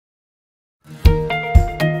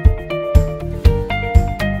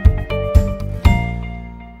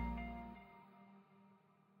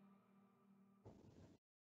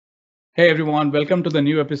Hey everyone, welcome to the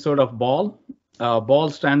new episode of Ball.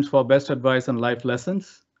 Ball stands for Best Advice and Life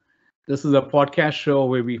Lessons. This is a podcast show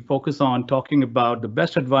where we focus on talking about the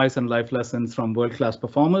best advice and life lessons from world class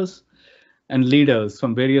performers and leaders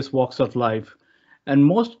from various walks of life, and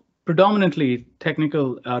most predominantly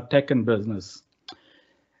technical tech and business.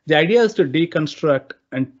 The idea is to deconstruct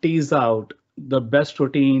and tease out the best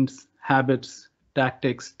routines, habits,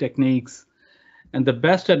 tactics, techniques, and the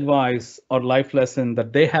best advice or life lesson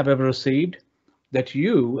that they have ever received that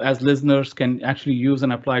you as listeners can actually use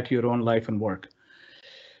and apply to your own life and work.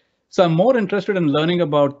 So I'm more interested in learning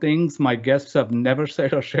about things my guests have never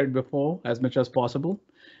said or shared before as much as possible.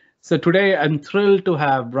 So today I'm thrilled to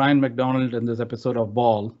have Brian McDonald in this episode of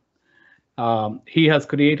Ball. He has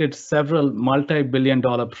created several multi-billion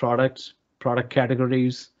dollar products, product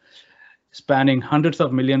categories, spanning hundreds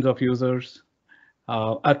of millions of users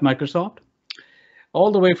at Microsoft, all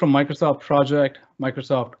the way from Microsoft Project,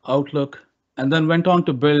 Microsoft Outlook, and then went on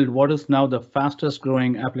to build what is now the fastest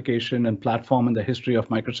growing application and platform in the history of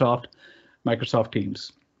Microsoft, Microsoft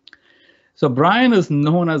Teams. So Brian is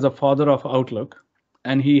known as the father of Outlook,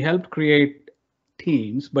 and he helped create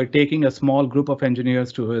Teams by taking a small group of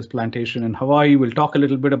engineers to his plantation in Hawaii. We'll talk a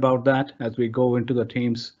little bit about that as we go into the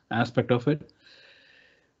Teams aspect of it.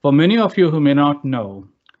 For many of you who may not know,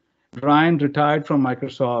 Brian retired from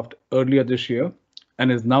Microsoft earlier this year and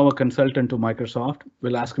is now a consultant to Microsoft.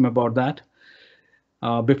 We'll ask him about that.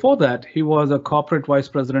 Before that, he was a corporate vice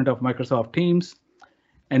president of Microsoft Teams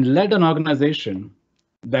and led an organization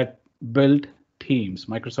that built Teams,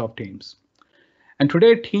 Microsoft Teams. And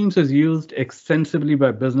today, Teams is used extensively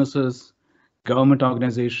by businesses, government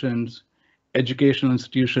organizations, educational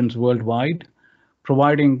institutions worldwide,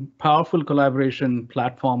 providing powerful collaboration,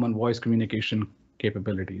 platform, and voice communication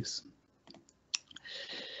capabilities.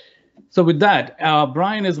 So with that,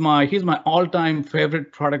 Brian is he's my all-time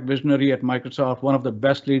favorite product visionary at Microsoft, one of the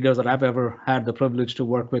best leaders that I've ever had the privilege to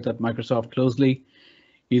work with at Microsoft closely.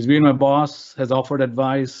 He's been my boss, has offered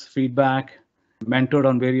advice, feedback, mentored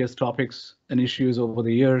on various topics and issues over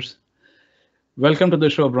the years. Welcome to the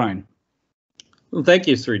show, Brian. Well, thank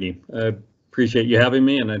you, Srini. I appreciate you having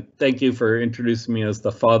me, and I thank you for introducing me as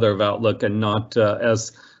the father of Outlook and not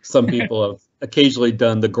as some people have occasionally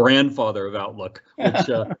done, the grandfather of Outlook, which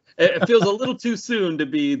it feels a little too soon to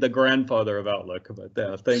be the grandfather of Outlook. But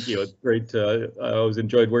thank you. It's great. I always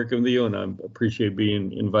enjoyed working with you, and I appreciate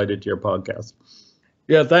being invited to your podcast.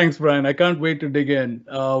 Yeah, thanks, Brian. I can't wait to dig in.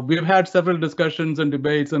 We've had several discussions and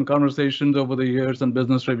debates and conversations over the years and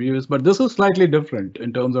business reviews, but this is slightly different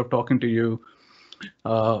in terms of talking to you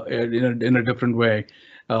in a different way.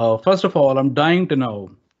 First of all, I'm dying to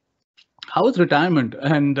know, how is retirement,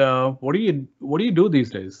 and what do you do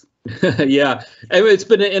these days? Yeah, anyway, it's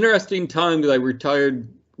been an interesting time because I retired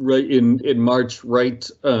right in March, right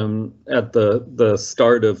at the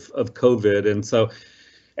start of COVID, and so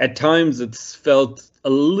at times it's felt a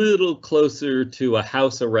little closer to a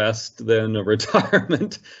house arrest than a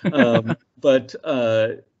retirement. But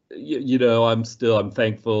I'm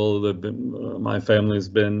thankful that my family's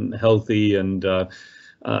been healthy, and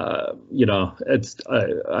I'm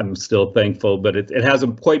still thankful, but it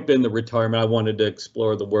hasn't quite been the retirement. I wanted to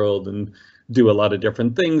explore the world and do a lot of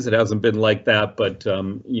different things. It hasn't been like that, but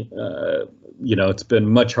it's been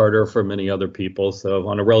much harder for many other people. So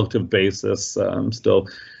on a relative basis, I'm still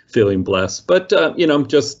feeling blessed. But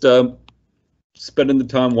just spending the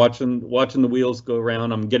time watching the wheels go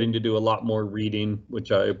around. I'm getting to do a lot more reading,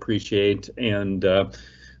 which I appreciate, and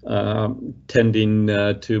tending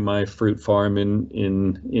to my fruit farm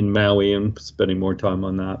in Maui and spending more time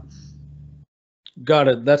on that. Got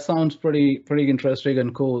it. That sounds pretty interesting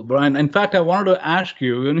and cool, Brian. In fact, I wanted to ask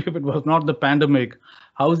you, even if it was not the pandemic,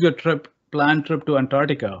 how's your planned trip to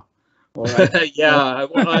Antarctica? All right. Yeah,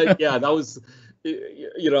 that was,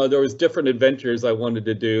 there was different adventures I wanted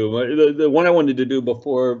to do. The one I wanted to do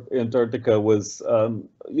before Antarctica was,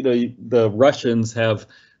 the Russians have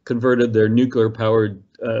converted their nuclear-powered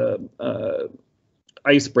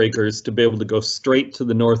icebreakers to be able to go straight to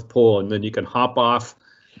the North Pole, and then you can hop off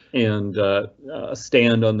and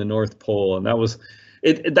stand on the North Pole. And that was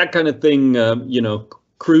that kind of thing,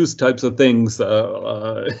 cruise types of things.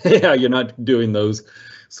 Yeah, you're not doing those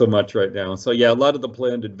so much right now. So yeah, a lot of the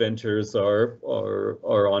planned adventures are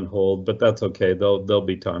on hold, but that's okay. There'll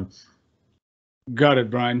be time. Got it,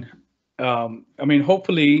 Brian.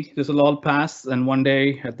 Hopefully this will all pass, and one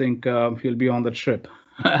day I think you'll be on the trip.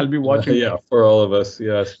 I'll be watching. Yeah, for all of us,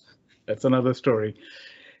 yes. That's another story.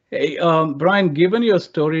 Hey, Brian, given your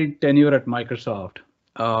storied tenure at Microsoft,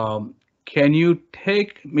 can you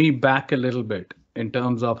take me back a little bit in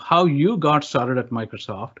terms of how you got started at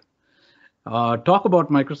Microsoft Talk about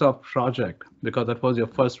Microsoft Project, because that was your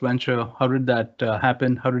first venture. How did that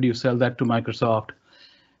happen? How did you sell that to Microsoft?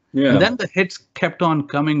 Yeah. And then the hits kept on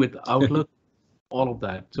coming with Outlook, all of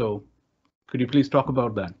that. So could you please talk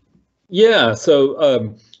about that? Yeah,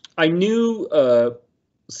 so I knew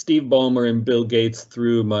Steve Ballmer and Bill Gates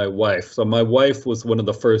through my wife. So my wife was one of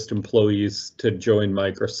the first employees to join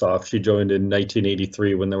Microsoft. She joined in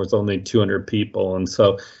 1983 when there was only 200 people. And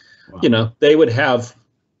so, wow, they would have,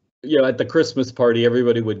 at the Christmas party,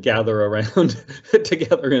 everybody would gather around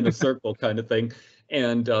together in a circle kind of thing.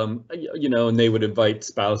 And, and they would invite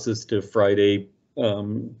spouses to Friday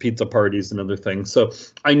pizza parties and other things. So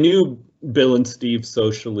I knew Bill and Steve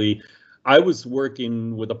socially. I was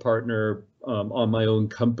working with a partner on my own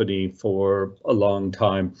company for a long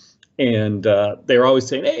time, and they were always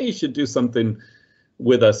saying, "Hey, you should do something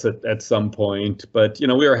with us at some point." But we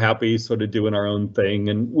were happy sort of doing our own thing,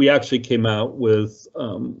 and we actually came out with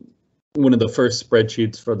one of the first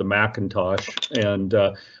spreadsheets for the Macintosh, and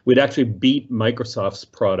we'd actually beat Microsoft's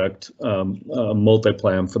product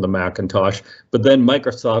Multiplan for the Macintosh. But then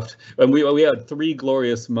Microsoft, and we had 3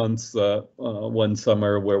 glorious months one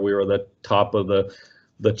summer where we were at the top of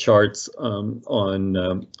the charts on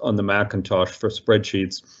the Macintosh for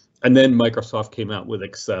spreadsheets, and then Microsoft came out with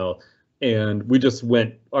Excel. And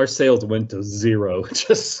our sales went to 0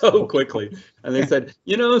 just so quickly. And they said,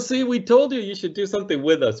 see, we told you should do something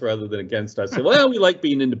with us rather than against us. So, well, we like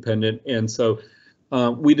being independent. And so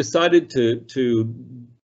we decided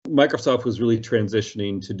Microsoft was really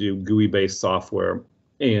transitioning to do GUI-based software.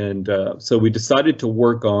 And so we decided to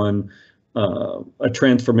work on a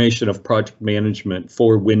transformation of project management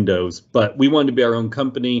for Windows, but we wanted to be our own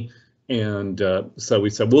company. And so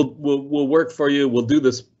we said, we'll work for you. We'll do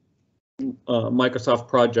this Microsoft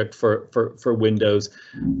project for Windows,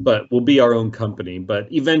 but we'll be our own company. But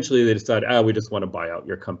eventually they decided, we just want to buy out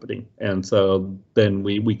your company. And so then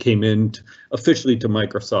we came in officially to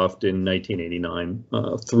Microsoft in 1989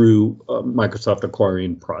 through Microsoft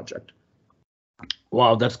acquiring Project.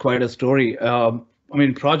 Wow, that's quite a story.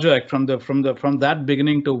 Project from that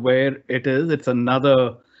beginning to where it is, it's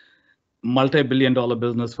another multi-billion-dollar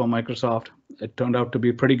business for Microsoft. It turned out to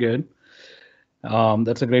be pretty good.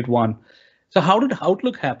 That's a great one. So how did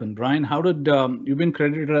Outlook happen, Brian? How did you've been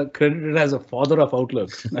credited as a father of Outlook?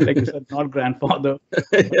 Like you said, not grandfather.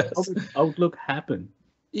 Yes. How did Outlook happen?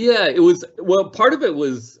 Yeah, it was, well, part of it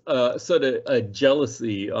was sort of a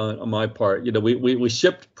jealousy on my part. We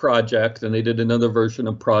shipped Project, and they did another version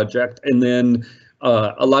of Project, and then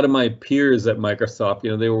a lot of my peers at Microsoft,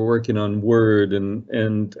 they were working on Word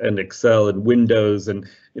and Excel and Windows, and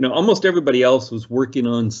almost everybody else was working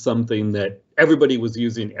on something that everybody was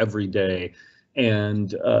using every day.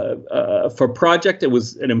 And for Project, it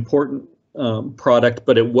was an important product,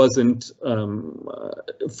 but it wasn't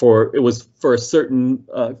it was for a certain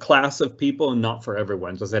class of people and not for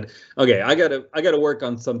everyone. So I said, okay, I gotta work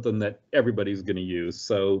on something that everybody's going to use.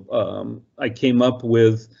 So I came up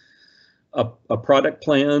with a product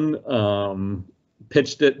plan,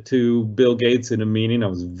 pitched it to Bill Gates in a meeting. I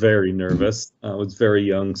was very nervous. I was very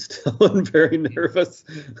young still and very nervous.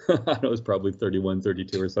 I was probably 31,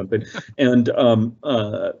 32 or something. And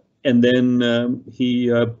then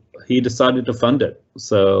he decided to fund it.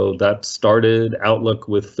 So that started Outlook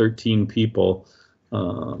with 13 people,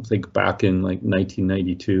 I think back in like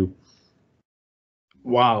 1992.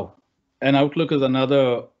 Wow. And Outlook is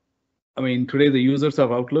another, today the users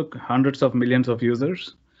of Outlook, hundreds of millions of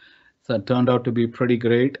users. So it turned out to be pretty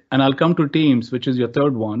great. And I'll come to Teams, which is your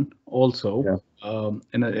third one also, yeah,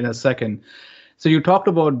 in a second. So you talked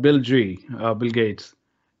about Bill Gates.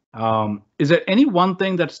 Is there any one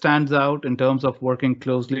thing that stands out in terms of working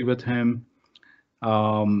closely with him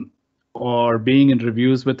or being in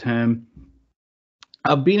reviews with him?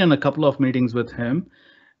 I've been in a couple of meetings with him,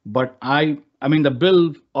 but the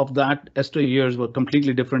Bill of that Esther years were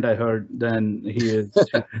completely different, I heard, than he is.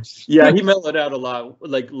 Yeah, he mellowed out a lot,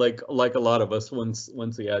 like a lot of us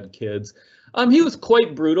once he had kids. He was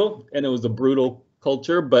quite brutal, and it was a brutal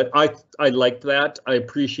culture, but I liked that. I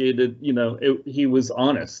appreciated, he was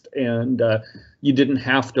honest, and you didn't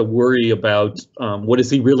have to worry about what is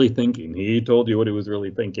he really thinking. He told you what he was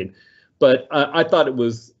really thinking. But I thought it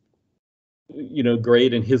was,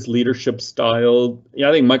 great in his leadership style. Yeah,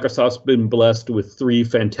 I think Microsoft's been blessed with 3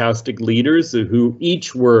 fantastic leaders who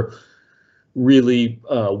each were really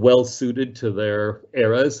well suited to their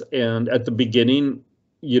eras. And at the beginning,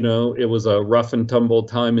 it was a rough and tumble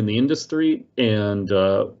time in the industry, and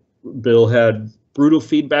Bill had brutal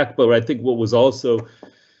feedback. But I think what was also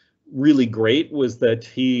really great was that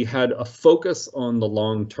he had a focus on the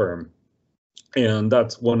long term. And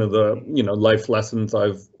that's one of the life lessons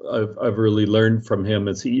I've really learned from him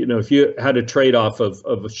is if you had a trade-off of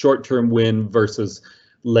a short-term win versus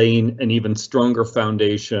laying an even stronger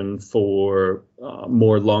foundation for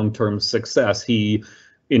more long-term success, he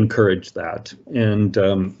encouraged that, and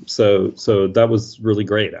so that was really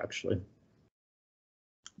great, actually.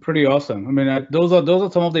 Pretty awesome. I mean, those are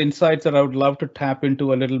some of the insights that I would love to tap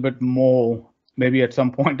into a little bit more, maybe at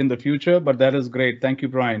some point in the future. But that is great. Thank you,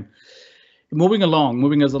 Brian. Moving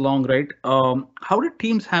us along, right? How did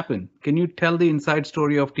Teams happen? Can you tell the inside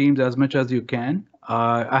story of Teams as much as you can?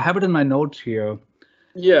 I have it in my notes here.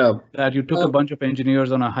 Yeah. That you took a bunch of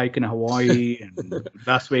engineers on a hike in Hawaii and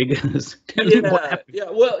Las Vegas. Tell me what happened. Yeah.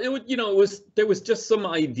 Well, there was just some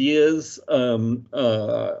ideas. I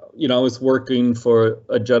was working for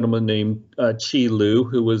a gentleman named Chi Lu,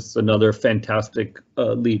 who was another fantastic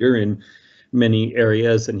leader in many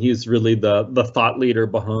areas, and he's really the thought leader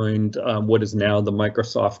behind what is now the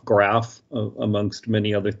Microsoft Graph, amongst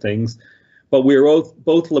many other things. But we were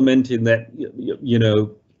both lamenting that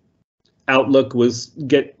Outlook was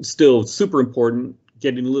still super important,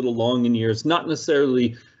 getting a little long in years, not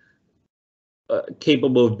necessarily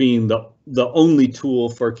capable of being the only tool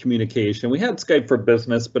for communication. We had Skype for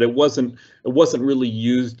Business, but it wasn't really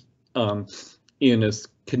used in a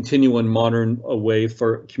continual modern way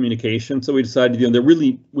for communication. So we decided,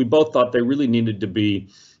 we both thought there really needed to be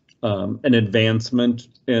an advancement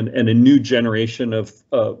and a new generation of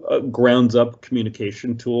a grounds up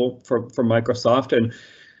communication tool for Microsoft. And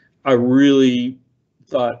I really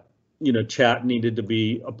thought, chat needed to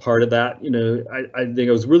be a part of that. I think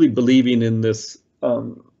I was really believing in this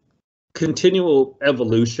continual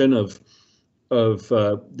evolution of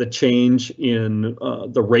the change in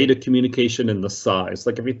the rate of communication and the size.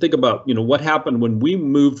 Like if you think about, what happened when we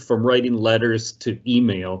moved from writing letters to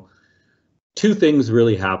email, two things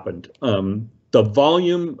really happened. The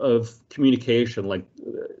volume of communication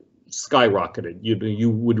skyrocketed.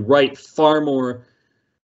 You would write far more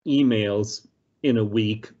emails in a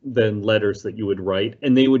week than letters that you would write,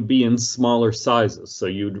 and they would be in smaller sizes. So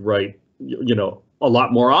you'd write, a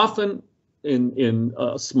lot more often in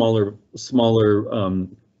smaller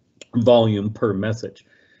volume per message.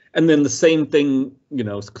 And then the same thing,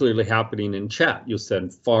 is clearly happening in chat. You'll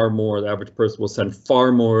send far more. The average person will send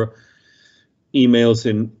far more emails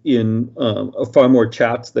in far more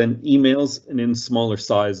chats than emails, and in smaller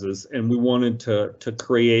sizes. And we wanted to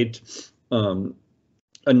create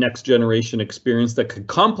a next generation experience that could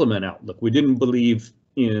complement Outlook. We didn't believe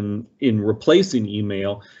in replacing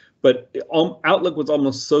email, but Outlook was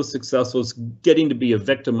almost so successful, it's getting to be a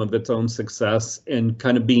victim of its own success and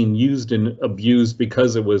kind of being used and abused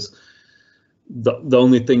because it was the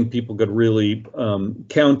only thing people could really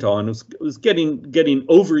count on. It was getting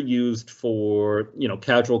overused for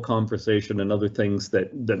casual conversation and other things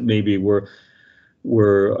that maybe were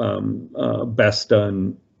best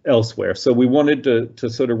done elsewhere. So we wanted to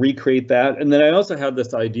sort of recreate that. And then I also had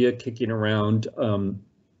this idea kicking around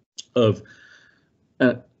of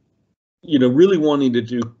really wanting to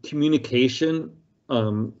do communication,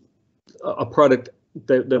 a product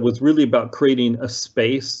that was really about creating a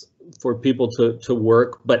space for people to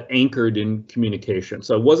work, but anchored in communication.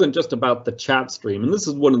 So it wasn't just about the chat stream. And this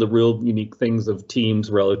is one of the real unique things of Teams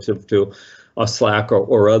relative to Slack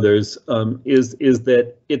or others, is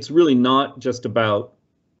that it's really not just about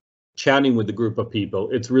chatting with a group of people.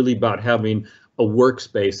 It's really about having a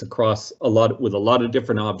workspace across with a lot of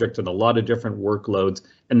different objects and a lot of different workloads,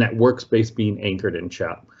 and that workspace being anchored in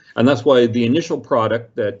chat. And that's why the initial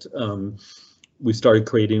product that we started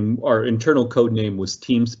creating, our internal code name was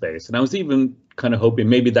TeamSpace. And I was even kind of hoping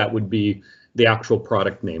maybe that would be the actual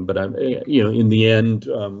product name, but in the end,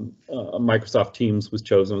 Microsoft Teams was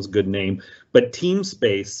chosen as a good name. But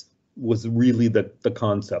TeamSpace was really the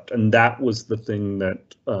concept, and that was the thing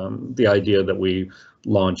that the idea that we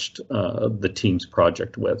launched the Teams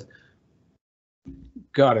project with.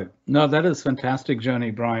 Got it. No, that is fantastic journey,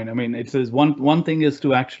 Brian. I mean, it says one thing is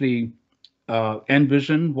to actually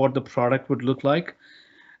envision what the product would look like.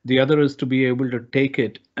 The other is to be able to take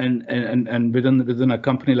it and within a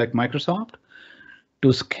company like Microsoft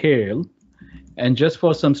to scale. And just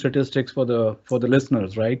for some statistics for the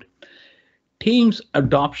listeners, right? Teams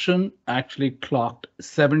adoption actually clocked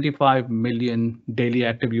 75 million daily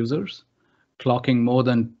active users, clocking more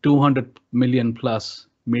than 200 million plus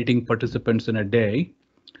meeting participants in a day,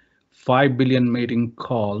 5 billion meeting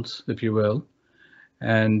calls, if you will,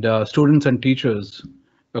 and students and teachers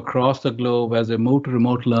across the globe as they move to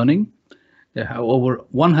remote learning. They have over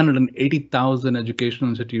 180,000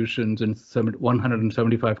 educational institutions in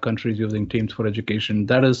 175 countries using Teams for education.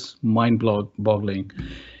 That is mind-boggling.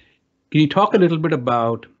 Can you talk a little bit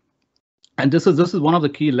about, and this is one of the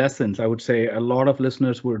key lessons I would say a lot of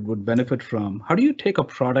listeners would benefit from. How do you take a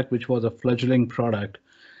product which was a fledgling product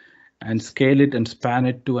and scale it and span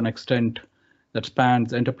it to an extent that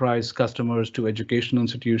spans enterprise customers to educational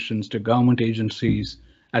institutions to government agencies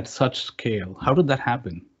at such scale? How did that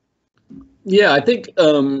happen? Yeah, I think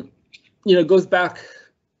it goes back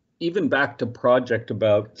to project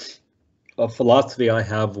about a philosophy I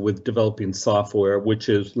have with developing software, which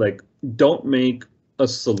is like, don't make a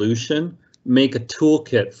solution, make a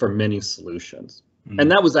toolkit for many solutions. And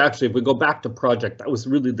that was actually, if we go back to project, that was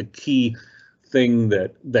really the key thing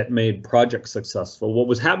that made project successful. What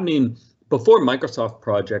was happening before Microsoft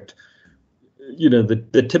Project,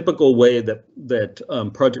 the typical way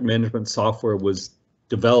that project management software was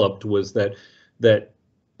developed was that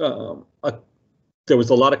there was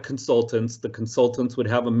a lot of consultants. The consultants would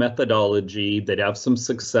have a methodology. They'd have some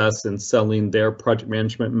success in selling their project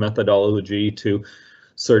management methodology to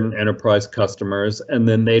certain enterprise customers, and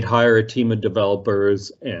then they'd hire a team of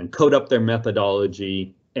developers and code up their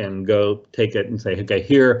methodology and go take it and say, okay,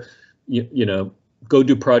 here, go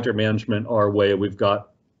do project management our way. We've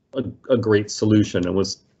got a great solution. It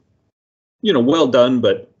was, well done,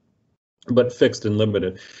 but fixed and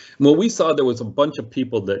limited. Well, we saw there was a bunch of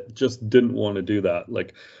people that just didn't want to do that.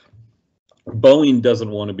 Like Boeing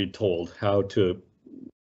doesn't want to be told how to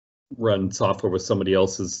run software with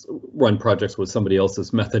run projects with somebody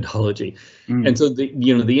else's methodology. And so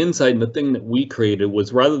the insight and the thing that we created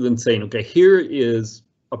was, rather than saying, okay, here is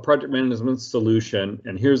a project management solution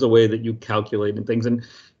and here's a way that you calculate and things, and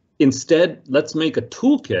instead let's make a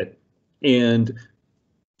toolkit and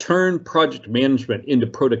turn project management into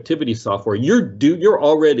productivity software.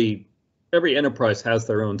 Every enterprise has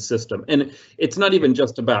their own system, and it's not even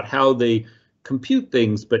just about how they compute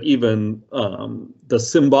things, but even the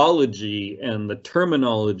symbology and the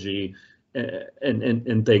terminology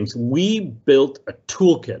and things. We built a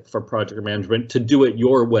toolkit for project management to do it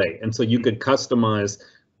your way, and so you could customize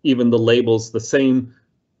even the labels. The same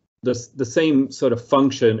sort of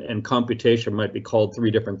function and computation might be called 3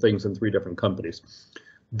 different things in 3 different companies.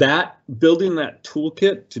 Building that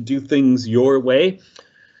toolkit to do things your way,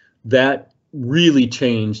 that really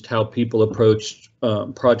changed how people approached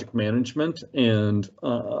project management. And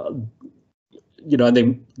I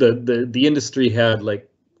think the industry had like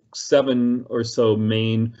 7 or so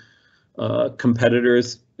main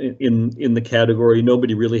competitors in the category.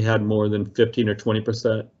 Nobody really had more than 15 or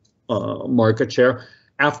 20% market share.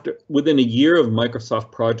 Within a year of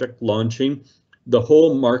Microsoft Project launching, the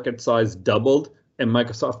whole market size doubled, and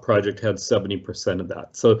Microsoft Project had 70% of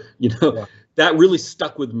that. So, yeah. That really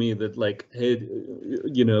stuck with me, that like, hey,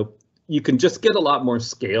 you can just get a lot more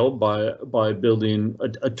scale by building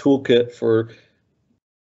a toolkit for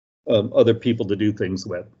other people to do things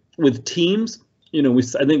with. With teams,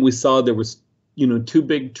 I think we saw there was, 2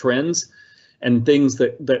 big trends and things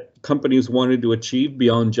that companies wanted to achieve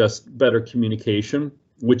beyond just better communication,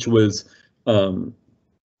 which was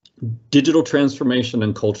digital transformation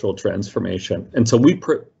and cultural transformation. And so we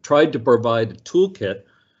tried to provide a toolkit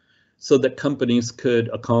so that companies could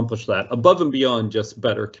accomplish that above and beyond just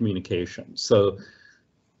better communication. So,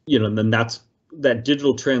 and then that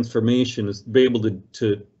digital transformation is to be able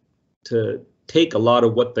to take a lot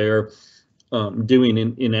of what they're doing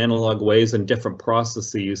in analog ways and different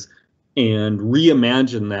processes and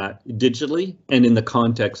reimagine that digitally and in the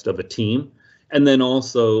context of a team. And then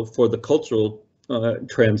also for the cultural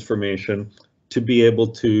transformation, to be able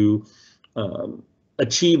to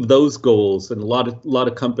achieve those goals. And a lot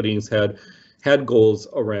of companies had goals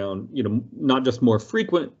around, not just more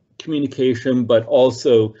frequent communication, but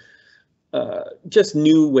also just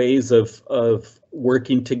new ways of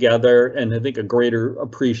working together, and I think a greater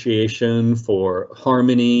appreciation for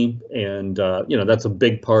harmony. And that's a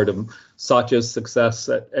big part of Satya's success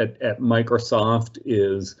at Microsoft,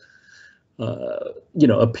 is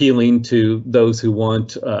appealing to those who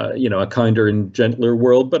want a kinder and gentler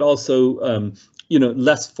world, but also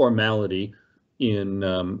less formality in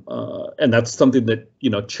and that's something that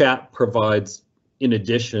chat provides, in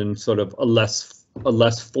addition, sort of a less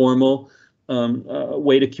formal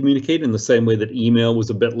way to communicate, in the same way that email was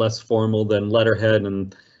a bit less formal than letterhead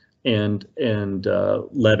and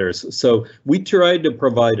letters. So we tried to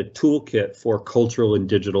provide a toolkit for cultural and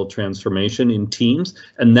digital transformation in teams,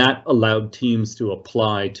 and that allowed teams to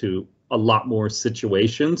apply to a lot more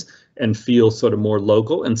situations and feel sort of more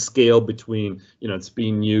local and scale between, it's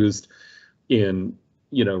being used in,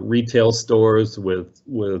 retail stores with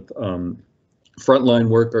frontline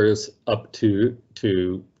workers up to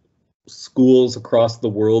schools across the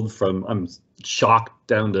world, from, I'm shocked,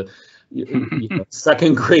 down to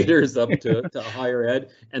second graders up to higher ed,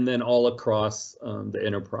 and then all across the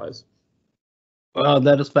enterprise. Well,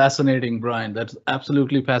 that is fascinating, Brian. That's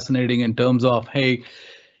absolutely fascinating in terms of, hey,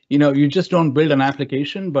 you just don't build an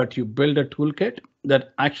application, but you build a toolkit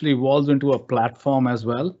that actually evolves into a platform as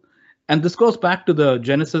well. And this goes back to the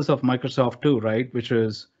genesis of Microsoft too, right? Which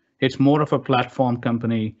is it's more of a platform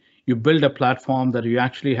company. You build a platform that you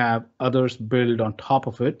actually have others build on top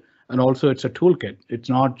of it. And also it's a toolkit. It's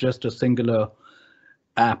not just a singular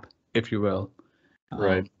app, if you will.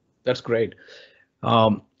 Right. That's great.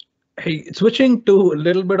 Hey, switching to a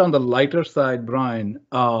little bit on the lighter side, Brian.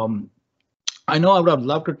 I know I would have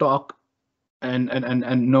loved to talk and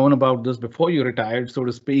known about this before you retired, so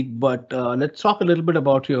to speak. But let's talk a little bit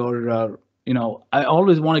about your. I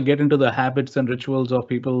always want to get into the habits and rituals of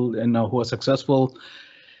people who are successful.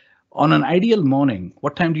 On an ideal morning,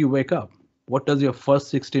 what time do you wake up? What does your first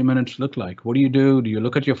 60 minutes look like? What do you do? Do you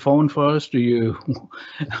look at your phone first? Do you?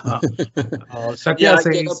 Satya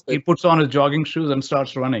says he puts on his jogging shoes and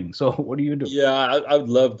starts running. So what do you do? Yeah, I would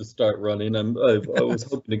love to start running. I was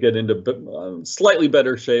hoping to get into slightly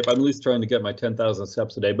better shape. I'm at least trying to get my 10,000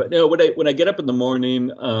 steps a day. But when I get up in the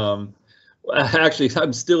morning, actually,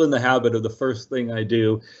 I'm still in the habit of the first thing I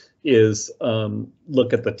do is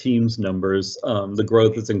look at the team's numbers. The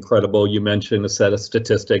growth is incredible. You mentioned a set of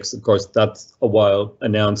statistics. Of course, that's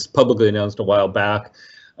publicly announced a while back.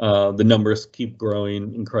 The numbers keep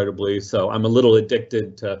growing incredibly. So I'm a little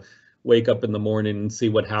addicted to wake up in the morning and see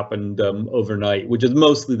what happened overnight, which is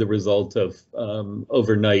mostly the result of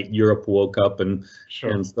overnight Europe woke up and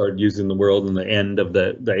started using the world in the end of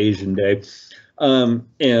the Asian day. And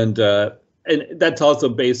that's also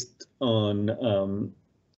based on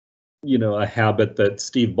a habit that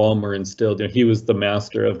Steve Ballmer instilled. He was the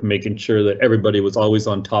master of making sure that everybody was always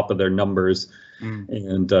on top of their numbers.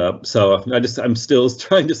 And so I'm still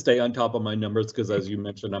trying to stay on top of my numbers because, as you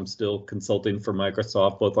mentioned, I'm still consulting for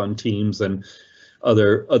Microsoft, both on Teams and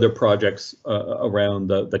other projects around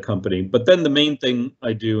the company. But then the main thing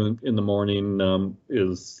I do in the morning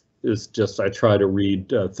is just I try to read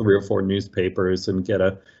 3 or 4 newspapers and get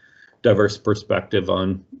a diverse perspective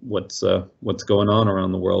on what's going on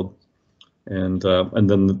around the world. And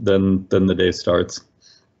then the day starts.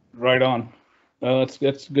 Right on. That's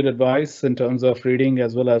good advice in terms of reading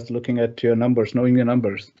as well as looking at your numbers, knowing your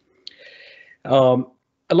numbers.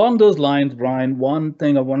 Along those lines, Brian, one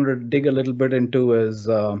thing I wanted to dig a little bit into is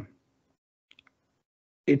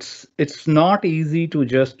it's not easy to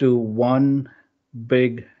just do one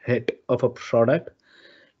big hit of a product.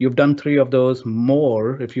 You've done 3 of those,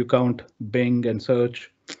 more if you count Bing and search.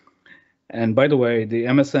 And by the way, the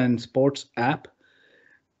MSN Sports app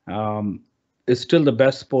is still the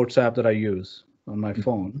best sports app that I use on my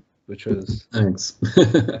phone, which is thanks.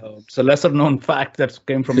 It's a lesser known fact that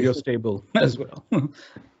came from your stable as well.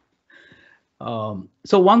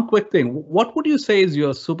 So one quick thing, what would you say is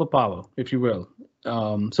your superpower, if you will?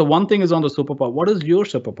 So one thing is on the superpower. What is your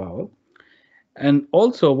superpower? And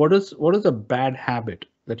also, what is a bad habit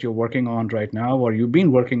that you're working on right now, or you've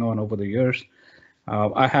been working on over the years?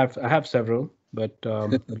 I have several, but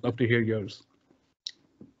I'd love to hear yours.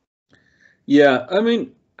 Yeah, I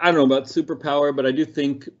mean, I don't know about superpower, but I do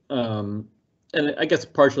think, and I guess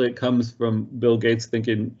partially it comes from Bill Gates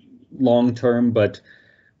thinking long term, but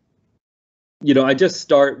I just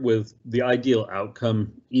start with the ideal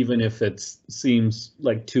outcome, even if it seems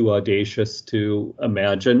like too audacious to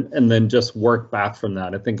imagine, and then just work back from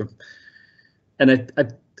that. I think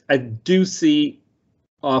I do see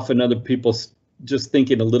often other people just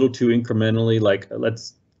thinking a little too incrementally, like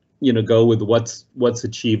let's go with what's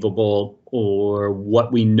achievable or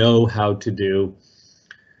what we know how to do.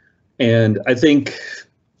 And I think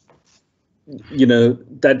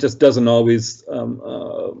that just doesn't always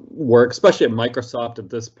work, especially at Microsoft at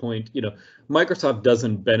this point. Microsoft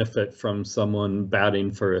doesn't benefit from someone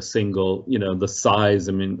batting for a single, the size.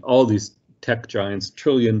 I mean, all these tech giants,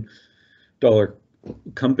 trillion-dollar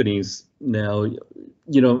companies now,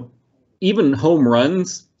 even home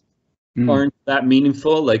runs aren't that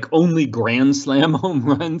meaningful. Like only Grand Slam home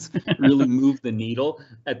runs really move the needle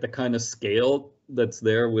at the kind of scale that's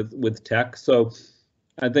there with tech. So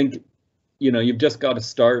I think you've just got to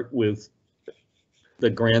start with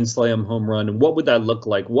the Grand Slam home run. And what would that look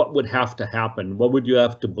like? What would have to happen? What would you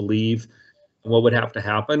have to believe? What would have to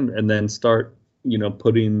happen? And then start,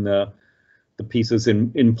 putting the pieces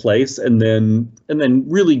in place, and then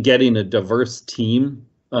really getting a diverse team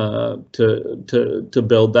to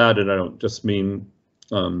build that. And I don't just mean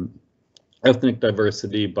ethnic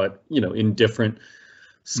diversity, but in different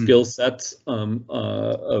skill sets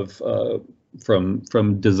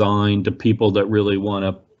from design to people that really want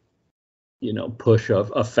to push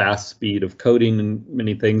a fast speed of coding and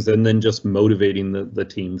many things, and then just motivating the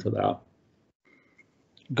team for that.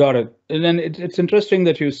 Got it. And then it's interesting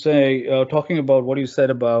that you say, talking about what you said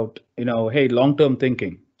about, hey, long-term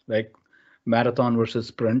thinking, like marathon versus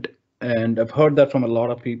sprint. And I've heard that from a lot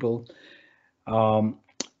of people. And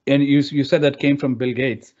you said that came from Bill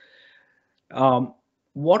Gates.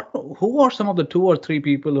 Who are some of the 2 or 3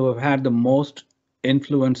 people who have had the most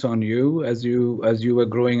influence on you as you were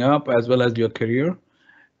growing up, as well as your career?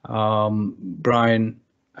 Brian,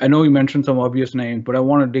 I know you mentioned some obvious names, but I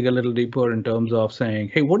want to dig a little deeper in terms of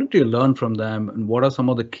saying, hey, what did you learn from them, and what are some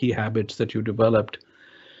of the key habits that you developed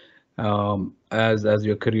as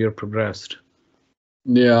your career progressed?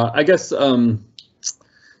 Yeah, I guess.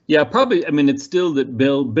 Yeah, probably. I mean, it's still that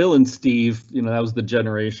Bill and Steve. That was the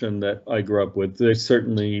generation that I grew up with. They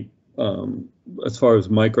certainly, as far as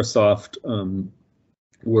Microsoft,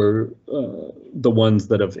 were the ones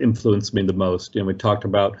that have influenced me the most. We talked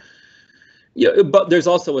about. Yeah, but there's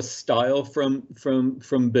also a style from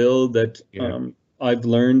Bill that I've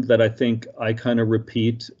learned that I think I kind of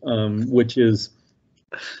repeat, which is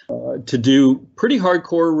to do pretty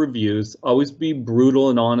hardcore reviews, always be brutal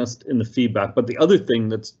and honest in the feedback. But the other thing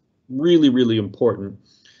that's really, really important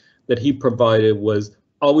that he provided was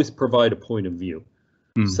always provide a point of view.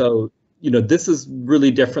 So, this is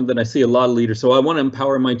really different than I see a lot of leaders. So I want to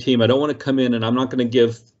empower my team. I don't want to come in and I'm not going to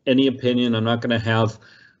give any opinion. I'm not going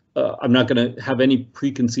to have any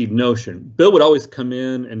preconceived notion. Bill would always come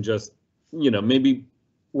in and just, maybe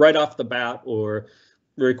right off the bat or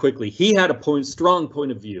very quickly, he had a strong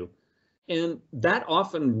point of view. And that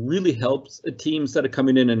often really helps a team instead of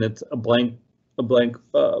coming in and it's a blank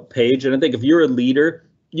page. And I think if you're a leader,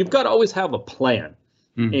 you've got to always have a plan.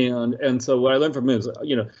 And so what I learned from him is,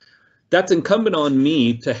 that's incumbent on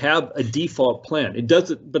me to have a default plan. It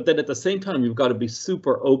doesn't, but then at the same time, you've got to be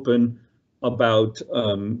super open about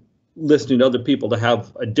listening to other people to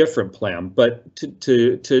have a different plan, but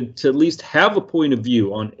to at least have a point of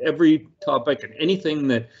view on every topic and anything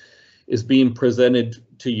that is being presented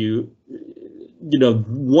to you.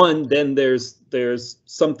 Then there's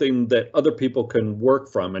something that other people can work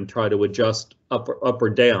from and try to adjust up or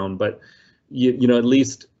down. But at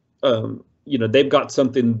least they've got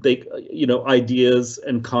something ideas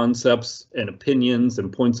and concepts and opinions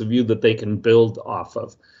and points of view that they can build off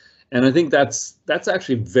of. And I think that's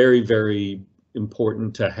actually very, very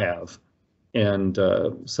important to have. And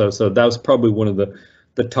so that was probably one of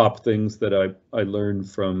the top things that I learned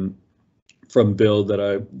from Bill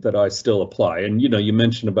that I still apply. And you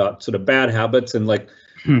mentioned about sort of bad habits, and like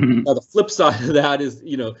the flip side of that is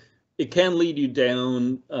it can lead you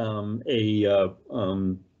down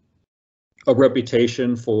a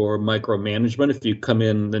reputation for micromanagement if you come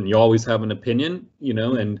in and you always have an opinion,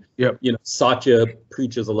 and Satya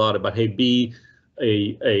preaches a lot about, hey, be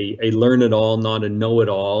a learn it all, not a know it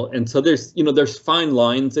all. And so there's fine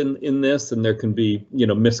lines in this, and there can be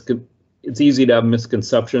it's easy to have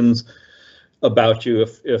misconceptions about you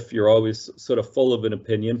if you're always sort of full of an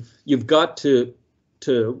opinion. You've got to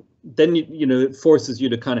then it forces you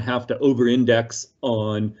to kind of have to over-index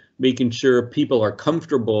on making sure people are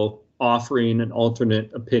comfortable offering an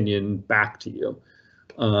alternate opinion back to you.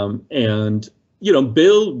 And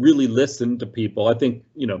Bill really listened to people. I think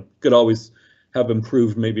could always have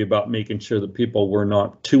improved maybe about making sure that people were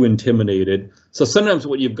not too intimidated. So sometimes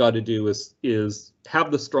what you've got to do is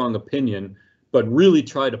have the strong opinion, but really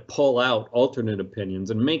try to pull out alternate opinions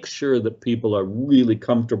and make sure that people are really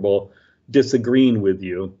comfortable disagreeing with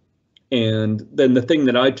you. And then the thing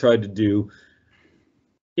that I try to do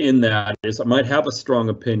in that is I might have a strong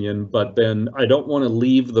opinion, but then I don't want to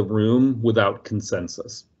leave the room without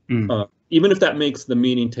consensus, even if that makes the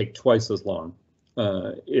meeting take twice as long.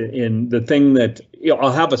 And the thing that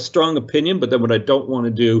I'll have a strong opinion, but then what I don't want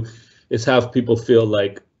to do is have people feel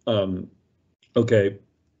like, okay,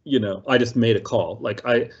 I just made a call. Like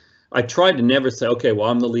I try to never say, okay, well,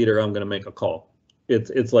 I'm the leader, I'm going to make a call.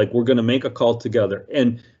 It's like we're going to make a call together.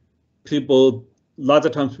 And lots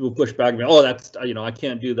of times people push back and me, oh, that's, I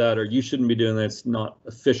can't do that, or you shouldn't be doing that, it's not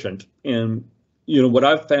efficient. And what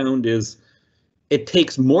I've found is it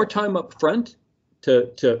takes more time up front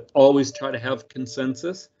to always try to have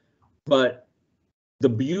consensus, but the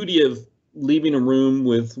beauty of leaving a room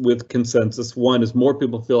with consensus, one is more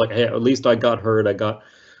people feel like, hey, at least I got heard,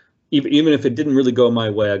 even if it didn't really go my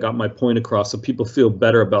way, I got my point across, so people feel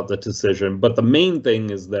better about the decision. But the main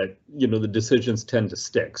thing is that the decisions tend to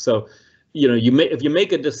stick. So if you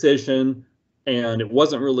make a decision and it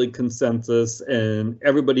wasn't really consensus and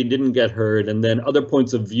everybody didn't get heard, and then other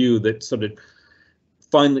points of view that sort of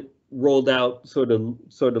finally rolled out sort of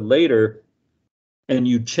later, and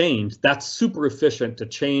you change, that's super efficient to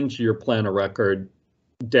change your plan of record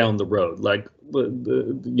down the road. Like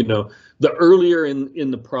the earlier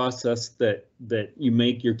in the process that you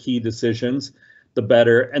make your key decisions, the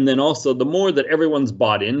better. And then also the more that everyone's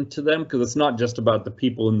bought into them, because it's not just about the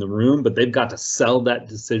people in the room, but they've got to sell that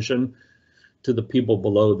decision to the people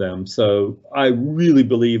below them. So I really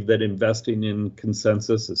believe that investing in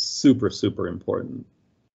consensus is super, super important.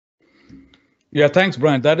 Yeah, thanks,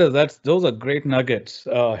 Brian. Those are great nuggets.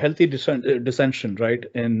 Healthy dissension, right,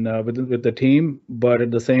 in with the team, but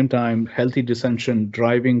at the same time, healthy dissension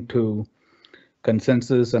driving to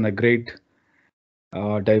consensus and a great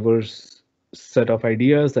diverse set of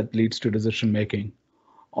ideas that leads to decision making.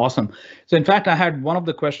 Awesome. So in fact, I had one of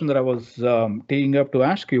the questions that I was teeing up to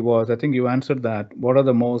ask you was, I think you answered that. What is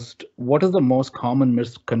the most common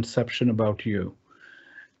misconception about you?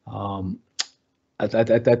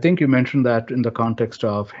 I think you mentioned that in the context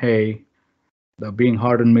of, hey, being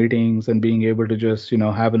hard in meetings and being able to just,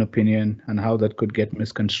 have an opinion and how that could get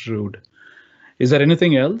misconstrued. Is there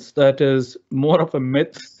anything else that is more of a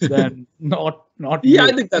myth than not? Yeah,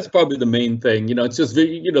 I think that's probably the main thing. It's just,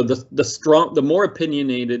 the more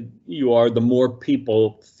opinionated you are, the more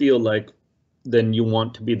people feel like then you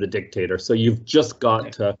want to be the dictator. So you've just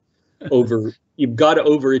got to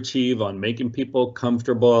overachieve on making people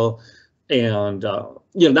comfortable. And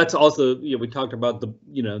that's also, we talked about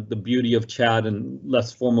the beauty of chat and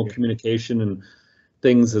less formal communication and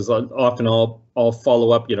things is often I'll follow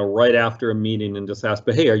up, right after a meeting and just ask,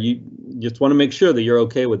 but hey, you just want to make sure that you're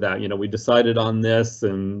okay with that? We decided on this,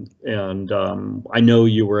 and I know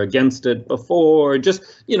you were against it before. Just,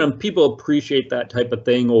 people appreciate that type of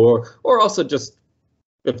thing, or also just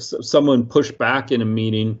if someone pushed back in a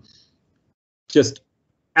meeting, just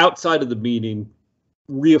outside of the meeting,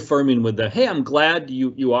 reaffirming with the, hey, I'm glad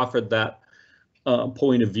you offered that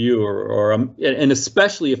point of view, and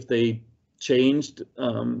especially if they changed,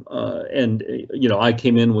 and I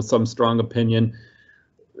came in with some strong opinion,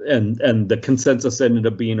 and the consensus ended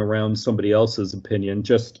up being around somebody else's opinion.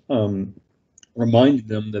 Just reminding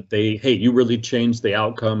them that hey, you really changed the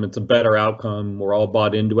outcome. It's a better outcome. We're all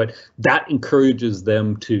bought into it. That encourages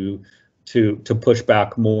them to push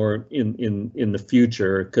back more in the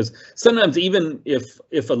future, because sometimes even if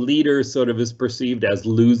a leader sort of is perceived as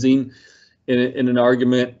losing in an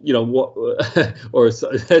argument, or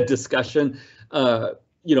a discussion,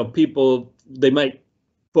 people, they might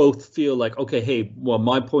both feel like, okay, hey, well,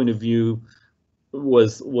 my point of view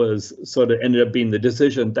was sort of ended up being the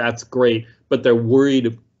decision. That's great, but they're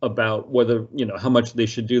worried about whether, how much they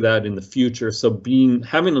should do that in the future. So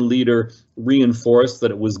having a leader reinforce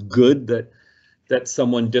that it was good that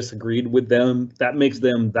someone disagreed with them, that makes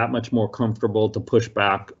them that much more comfortable to push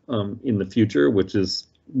back in the future, which is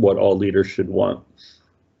what all leaders should want.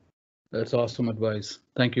 That's awesome advice.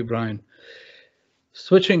 Thank you, Brian.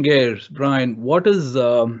 Switching gears, Brian, what is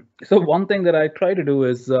so one thing that I try to do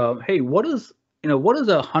is, hey, what is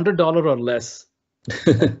 $100 or less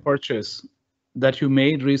purchase that you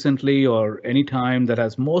made recently or any time that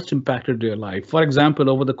has most impacted your life? For example,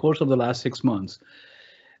 over the course of the last 6 months,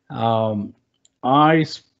 although a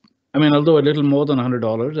little more than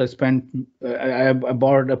 $100, I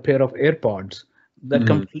borrowed a pair of AirPods that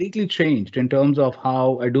completely changed in terms of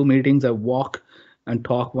how I do meetings. I walk and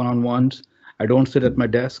talk one-on-ones. I don't sit at my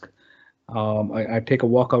desk. I take a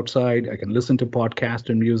walk outside. I can listen to podcasts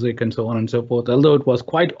and music and so on and so forth. Although it was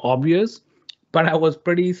quite obvious, but I was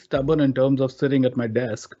pretty stubborn in terms of sitting at my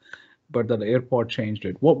desk. But the AirPod changed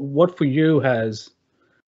it. What for you has?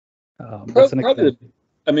 Probably.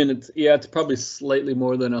 I mean, it's probably slightly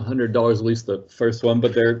more than $100, at least the first one,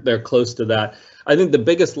 but they're close to that. I think the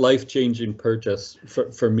biggest life-changing purchase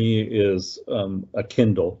for me is a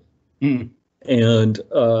Kindle, and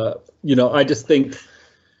I just think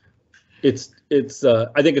it's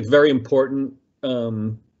I think it's very important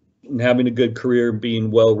in having a good career,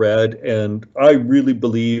 being well-read, and I really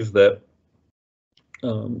believe that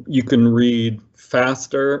you can read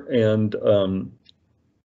faster and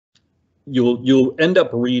you'll end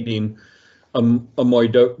up reading a more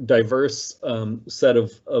diverse set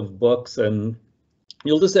of books, and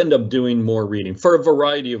you'll just end up doing more reading for a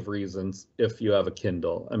variety of reasons if you have a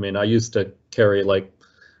Kindle. I mean, I used to carry, like,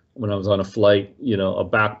 when I was on a flight, a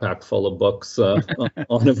backpack full of books on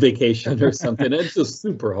a vacation or something. It's just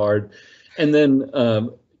super hard. And then,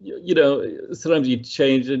 sometimes you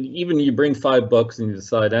change, and even you bring 5 books and you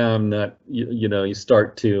decide, I'm not, you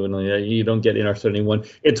start 2 and you don't get interested in any one.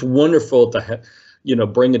 It's wonderful to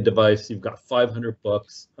bring a device. You've got 500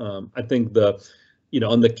 books. I think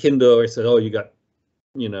on the Kindle, I said, oh, you got,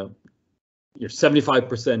 you're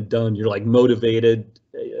 75% done. You're like motivated.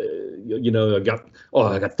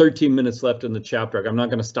 I got 13 minutes left in the chapter. I'm not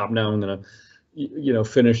going to stop now. I'm going to,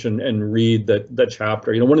 finish and read that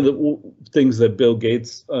chapter. One of the things that Bill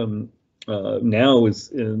Gates now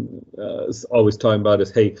is always talking about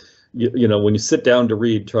is, hey, when you sit down to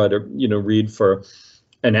read, try to, read for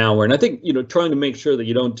an hour. And I think, trying to make sure that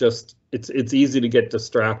you don't just, it's easy to get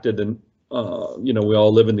distracted, and we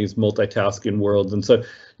all live in these multitasking worlds. And so,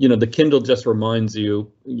 the Kindle just reminds you,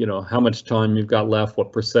 how much time you've got left,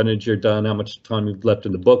 what percentage you're done, how much time you've left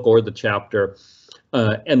in the book or the chapter.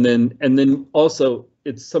 And then also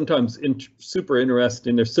it's sometimes super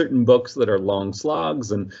interesting. There's certain books that are long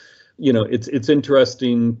slogs, and it's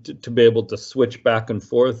interesting to be able to switch back and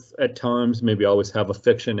forth at times. Maybe always have a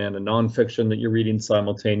fiction and a nonfiction that you're reading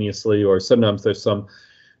simultaneously, or sometimes there's some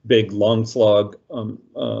big long slog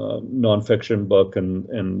nonfiction book, and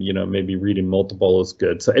maybe reading multiple is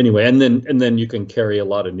good. So anyway, and then you can carry a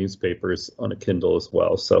lot of newspapers on a Kindle as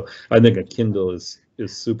well. So I think a Kindle is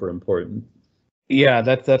super important. Yeah,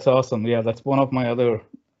 that's awesome. Yeah, that's one of my other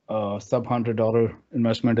sub $100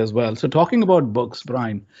 investment as well. So talking about books,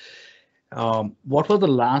 Brian, what was the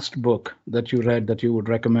last book that you read that you would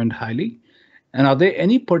recommend highly? And are there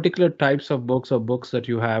any particular types of books or books that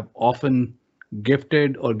you have often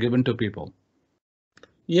gifted or given to people?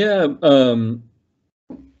 Yeah, one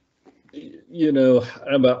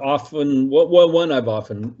I've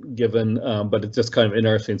often given, but it's just kind of an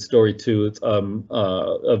interesting story too. It's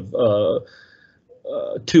of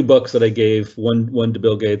two books that I gave, one to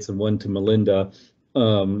Bill Gates and one to Melinda.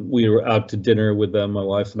 We were out to dinner with them, my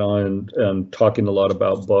wife and I, and talking a lot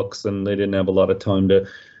about books, and they didn't have a lot of time to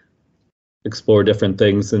explore different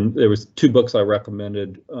things. And there was two books I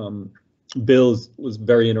recommended. Bill was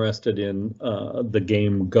very interested in the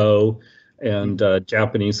game Go and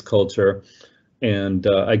Japanese culture. And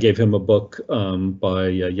I gave him a book by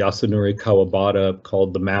Yasunori Kawabata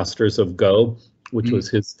called The Masters of Go, which was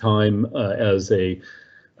his time as a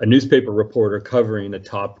newspaper reporter covering a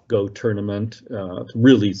top Go tournament.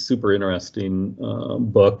 Really super interesting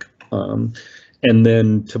book. And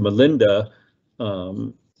then to Melinda,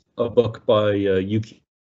 a book by Yuki,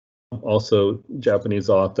 also Japanese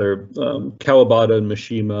author, Kawabata and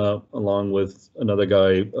Mishima, along with another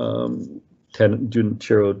guy,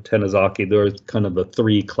 Junichiro Tanizaki. They're kind of the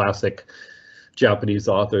three classic Japanese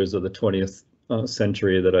authors of the 20th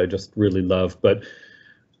century that I just really love. But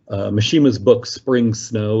Mishima's book Spring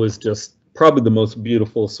Snow is just probably the most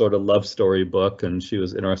beautiful sort of love story book, and she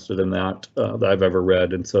was interested in that I've ever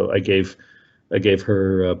read, and so I gave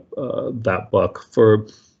her that book. For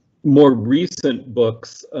more recent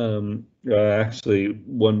books, actually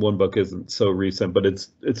one book isn't so recent, but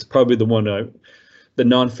it's probably the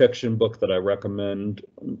nonfiction book that I recommend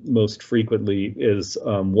most frequently is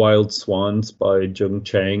Wild Swans by Jung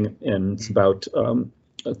Chang, and it's about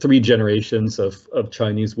 3 generations of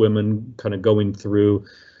Chinese women kind of going through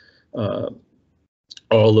all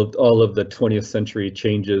of the 20th century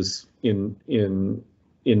changes in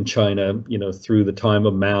China, through the time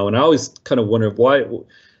of Mao. And I always kind of wonder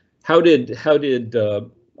how did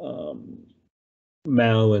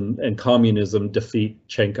Mao and communism defeat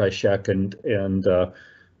Chiang Kai-shek and the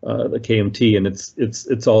KMT, and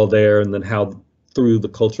it's all there, and then how through the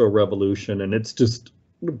Cultural Revolution, and it's just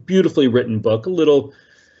a beautifully written book, a little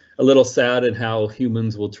sad in how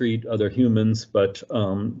humans will treat other humans, but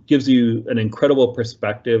gives you an incredible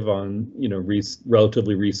perspective on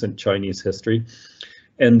relatively recent Chinese history.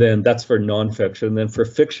 And then that's for nonfiction. And then for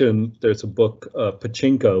fiction, there's a book,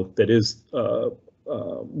 Pachinko, that is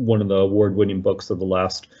one of the award-winning books of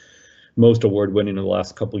most award-winning in the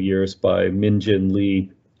last couple of years by Min-Jin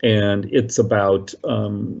Lee. And it's about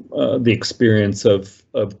the experience of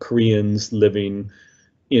Koreans living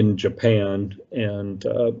in Japan and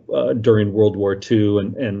during World War II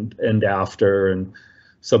and after, and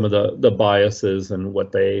some of the biases and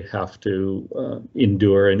what they have to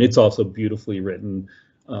endure. And it's also beautifully written.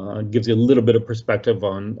 Gives you a little bit of perspective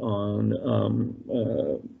on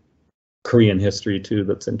Korean history too.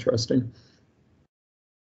 That's interesting.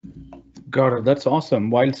 Got it. That's awesome.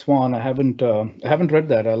 Wild Swan. I haven't read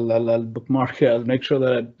that. I'll bookmark it. I'll make sure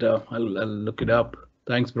that I'll look it up.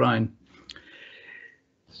 Thanks, Brian.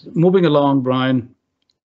 Moving along, Brian.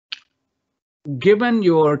 Given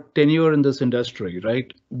your tenure in this industry,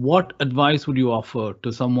 right? What advice would you offer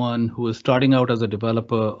to someone who is starting out as a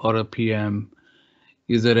developer or a PM?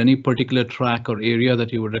 Is there any particular track or area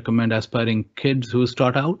that you would recommend aspiring kids who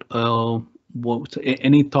start out?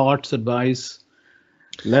 Any thoughts, advice,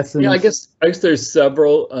 lessons? Yeah, I guess there's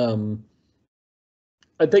several.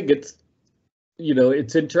 I think it's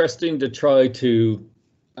interesting to try to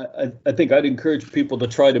I think I'd encourage people to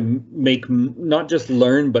try to not just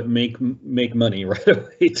learn, but make money right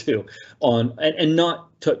away too, and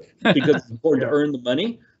not to, because it's important to earn the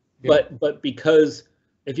money, but because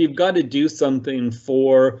if you've got to do something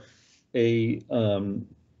for a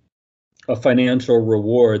financial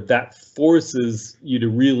reward, that forces you to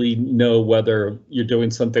really know whether you're doing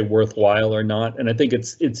something worthwhile or not. And I think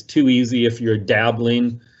it's too easy if you're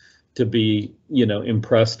dabbling to be,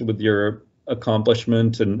 impressed with your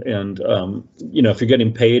accomplishment and if you're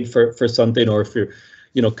getting paid for something, or if you're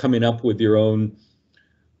coming up with your own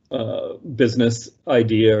business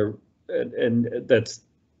idea and that's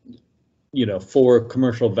for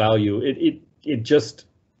commercial value,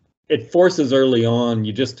 it forces early on.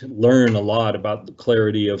 You just learn a lot about the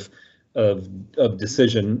clarity of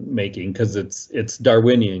decision making, because it's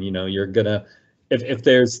Darwinian. You're gonna, if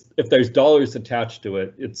there's dollars attached to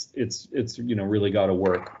it, it's really got to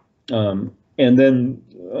work. And then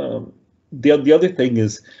the other thing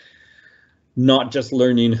is not just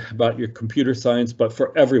learning about your computer science, but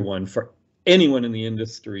for anyone in the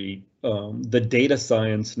industry, the data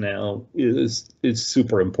science now is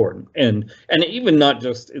super important, and even not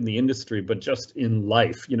just in the industry, but just in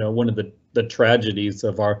life. One of the tragedies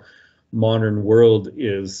of our modern world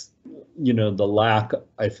is, the lack,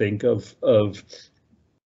 I think, of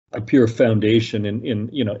a pure foundation in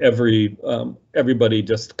everybody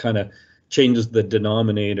just kind of changes the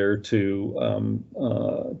denominator to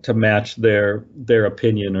match their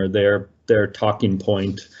opinion or their talking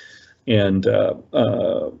point. And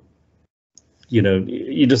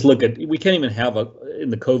you just look at, we can't even have in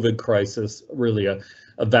the COVID crisis really a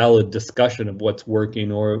valid discussion of what's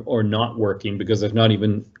working or not working, because there's not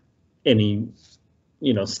even any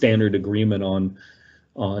standard agreement on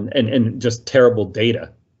and just terrible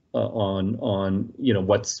data on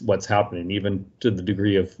what's happening, even to the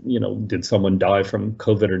degree of did someone die from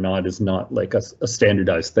COVID or not, is not like a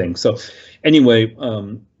standardized thing. So anyway,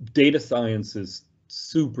 data science is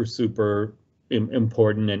super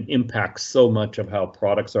important and impacts so much of how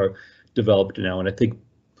products are developed now. And I think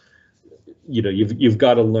you've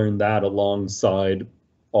got to learn that alongside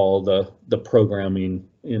all the programming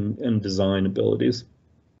and design abilities.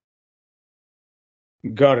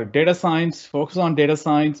 Got it. Data science, focus on data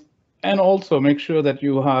science, and also make sure that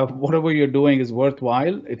you have whatever you're doing is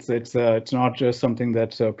worthwhile. It's not just something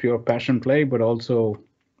that's a pure passion play, but also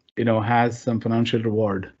has some financial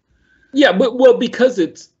reward. Yeah, but because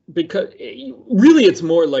really it's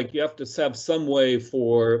more like you have to have some way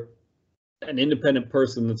for an independent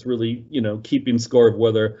person that's really keeping score of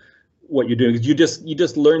whether what you're doing, because you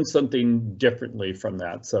just learn something differently from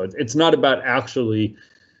that. So it's not about actually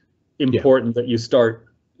important that you start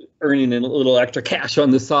earning a little extra cash on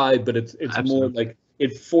the side, but it's more like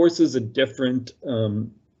it forces a different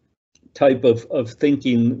type of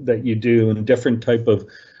thinking that you do, and a different type of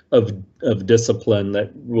discipline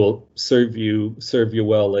that will serve you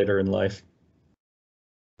well later in life.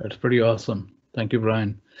 That's pretty awesome. Thank you,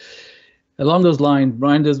 Brian. Along those lines,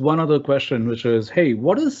 Brian, there's one other question, which is, hey,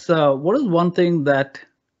 what is one thing that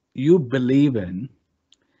you believe in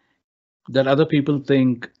that other people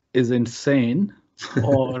think is insane,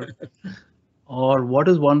 or what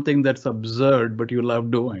is one thing that's absurd but you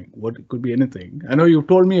love doing? What could be anything? I know you've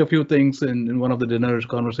told me a few things in one of the dinner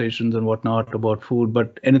conversations and whatnot about food,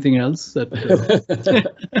 but anything else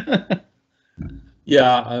that?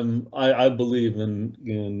 Yeah, I believe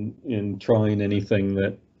in trying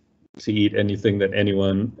anything to eat anything that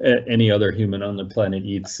any other human on the planet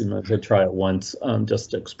eats, to try it once,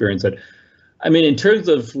 just to experience it. I mean, in terms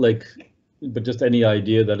of but just any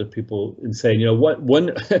idea that if people insane, one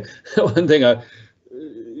thing I,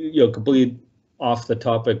 complete off the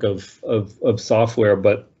topic of software,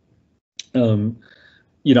 but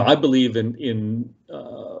I believe in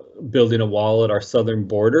building a wall at our southern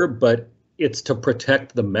border, but it's to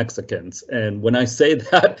protect the Mexicans. And when I say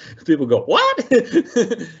that, people go, "What?"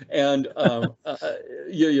 And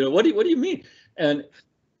what do you mean? And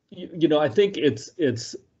I think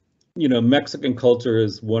it's Mexican culture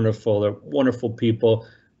is wonderful. They're wonderful people.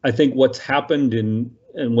 I think what's happened and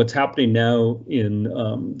what's happening now in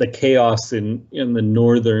the chaos in the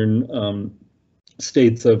northern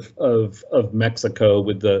states of Mexico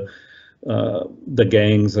with the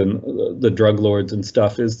gangs and the drug lords and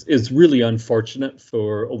stuff is really unfortunate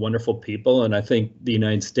for a wonderful people. And I think the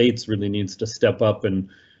United States really needs to step up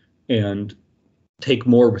and take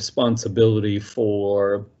more responsibility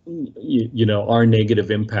for our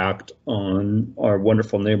negative impact on our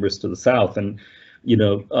wonderful neighbors to the south. And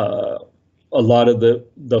a lot of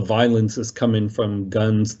the violence is coming from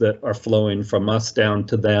guns that are flowing from us down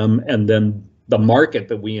to them, and then the market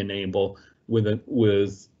that we enable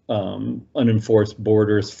with unenforced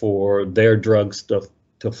borders for their drugs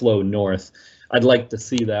to flow north. I'd like to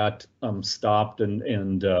see that stopped,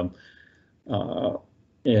 and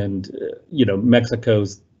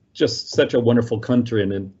Mexico's just such a wonderful country,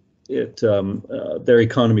 and their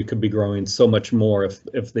economy could be growing so much more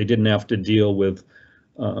if they didn't have to deal with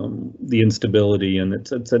the instability. And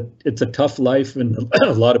it's a tough life, and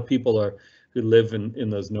a lot of people who live in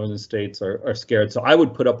those northern states are scared. So I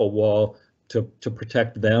would put up a wall to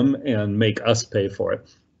protect them and make us pay for it.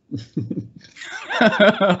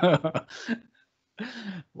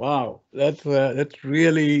 Wow, that's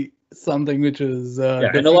really something which is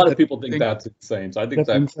and a lot of people think that's insane. So I think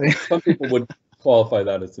that some people would qualify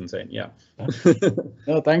that as insane. Yeah.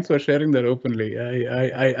 No, thanks for sharing that openly.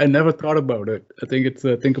 I never thought about it. I think it's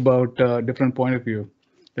think about a different point of view.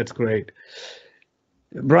 That's great.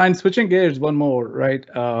 Brian, switching gears one more, right?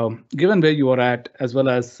 Given where you are at, as well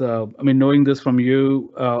as, knowing this from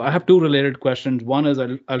you, I have two related questions. One is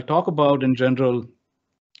I'll talk about in general.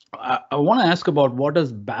 I want to ask about what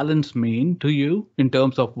does balance mean to you in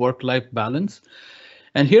terms of work-life balance.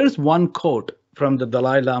 And here's one quote from the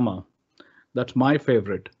Dalai Lama. That's my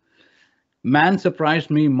favorite. Man surprised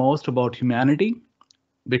me most about humanity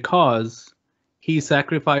because he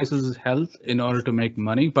sacrifices his health in order to make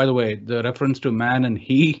money. By the way, the reference to man and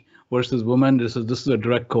he versus woman, this is a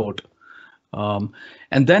direct quote.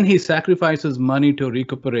 And then he sacrifices money to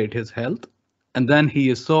recuperate his health. And then he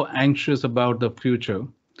is so anxious about the future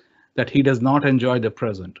that he does not enjoy the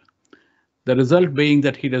present. The result being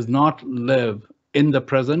that he does not live in the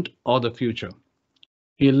present or the future.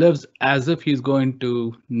 He lives as if he's going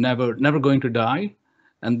to never going to die,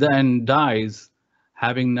 and then dies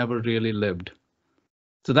having never really lived.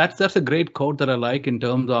 So that's a great quote that I like in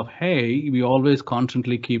terms of, hey, we always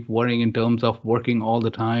constantly keep worrying in terms of working all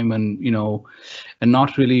the time and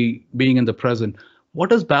not really being in the present. What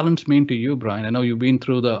does balance mean to you, Brian? I know you've been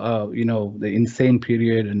through the insane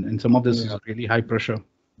period, and some of this is really high pressure.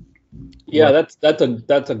 Yeah,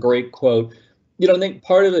 that's a great quote. I think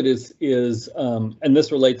part of it is and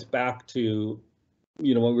this relates back to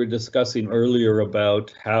what we were discussing earlier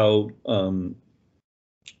about how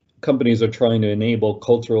companies are trying to enable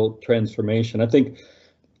cultural transformation. I think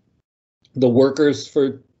the workers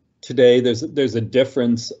for today, there's a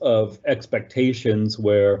difference of expectations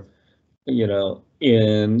where,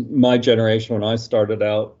 in my generation, when I started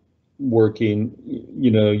out working,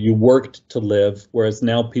 you worked to live, whereas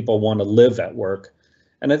now people want to live at work.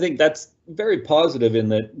 And I think that's very positive in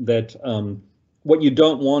that what you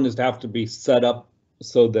don't want is to have to be set up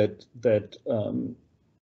so that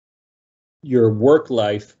your work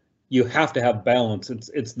life, you have to have balance.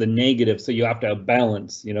 It's the negative, so you have to have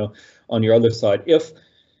balance, on your other side.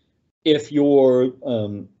 If you're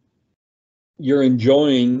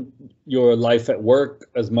enjoying your life at work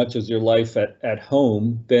as much as your life at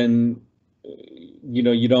home, then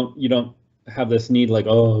you don't have this need like,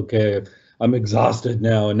 oh, okay, I'm exhausted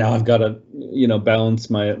now, and now I've got to balance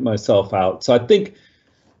myself out. So I think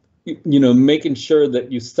making sure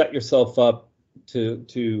that you set yourself up to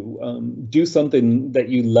do something that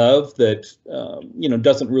you love, that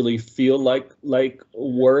doesn't really feel like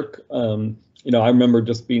work. I remember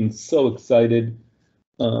just being so excited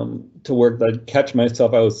to work that I'd catch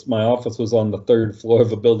myself. My office was on the third floor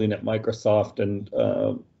of a building at Microsoft, and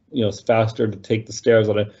it's faster to take the stairs.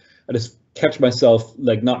 And I just catch myself,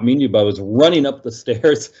 like, not meaning to, but I was running up the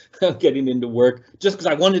stairs, getting into work, just because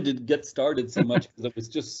I wanted to get started so much, because it was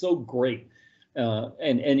just so great.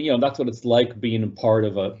 And that's what it's like being a part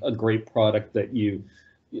of a great product that you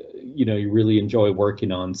really enjoy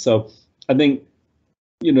working on. So I think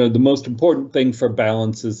the most important thing for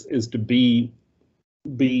balance is to be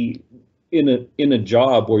in a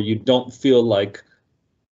job where you don't feel like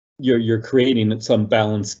you're creating some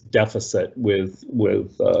balance deficit with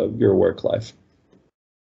your work life.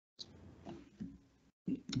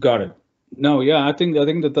 Got it. No, yeah, I think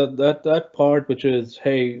that part, which is,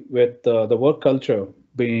 hey, with the work culture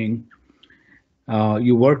being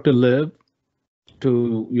you work to live,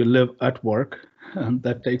 to you live at work, and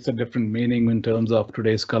that takes a different meaning in terms of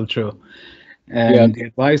today's culture. And the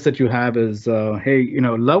advice that you have is, hey,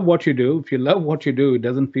 love what you do. If you love what you do, it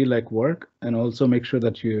doesn't feel like work, and also make sure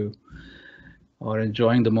that you are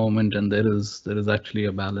enjoying the moment, and there is actually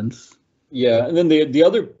a balance. Yeah, and then the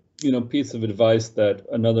other piece of advice that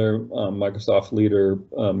another Microsoft leader,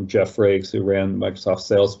 Jeff Frakes, who ran Microsoft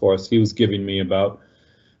Salesforce, he was giving me about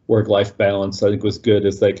work-life balance, I think was good,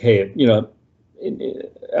 is like, hey,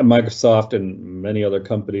 at Microsoft and many other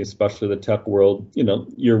companies, especially the tech world,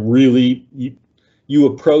 you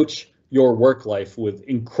approach your work life with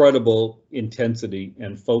incredible intensity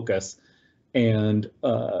and focus. And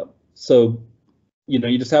so, you know,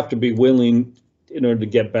 you just have to be willing in order to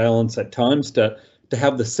get balance at times to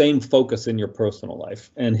have the same focus in your personal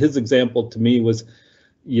life. And his example to me was,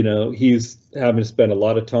 you know, he's having to spend a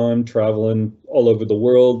lot of time traveling all over the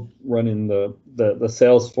world, running the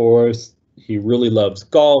sales force. He really loves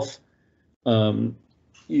golf. You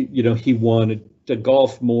know, he wanted to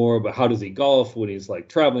golf more, but how does he golf when he's like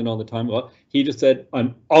traveling all the time? Well, he just said,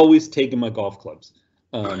 I'm always taking my golf clubs.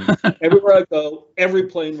 Everywhere I go, every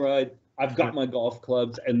plane ride, I've got my golf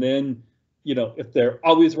clubs. And then, you know, if they're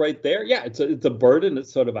always right there, yeah, it's a burden.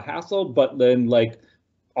 It's sort of a hassle, but then like,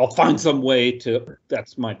 I'll find some way to,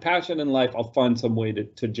 that's my passion in life. I'll find some way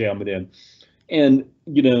to jam it in. And,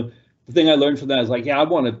 you know, the thing I learned from that is like, yeah, I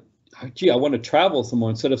want to travel some more,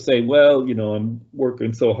 instead of saying, well, you know, I'm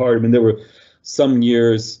working so hard. I mean, there were some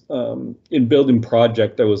years in building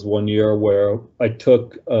project, there was one year where I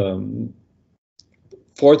took 4th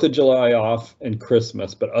of July off and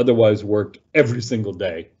Christmas, but otherwise worked every single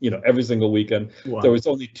day, you know, every single weekend. Wow. There was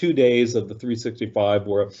only 2 days of the 365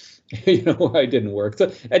 where, you know, where I didn't work.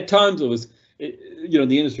 So at times it was, you know,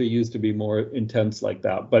 the industry used to be more intense like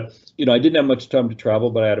that, but, you know, I didn't have much time to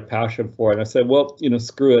travel, but I had a passion for it. And I said, well, you know,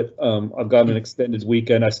 screw it. I've got an extended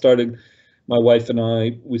weekend. My wife and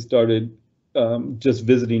I, we started just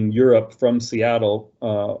visiting Europe from Seattle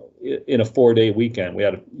in a 4-day weekend. We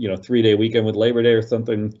had a 3-day weekend with Labor Day or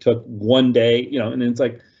something. Took 1 day, you know, and it's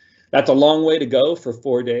like, that's a long way to go for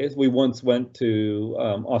 4 days. We once went to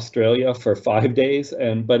Australia for 5 days,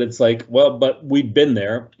 but it's like, well, but we'd been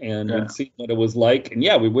there and we'd seen what it was like, and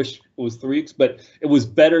yeah, we wish it was 3 weeks, but it was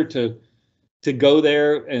better to go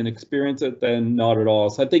there and experience it than not at all.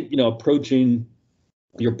 So I think, you know, approaching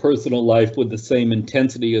your personal life with the same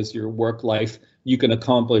intensity as your work life, you can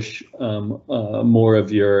accomplish more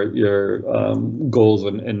of your goals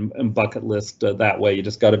and bucket list that way. You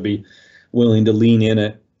just got to be willing to lean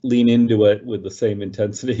into it with the same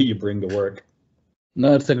intensity you bring to work.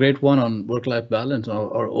 No, it's a great one on work-life balance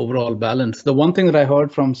or overall balance. The one thing that I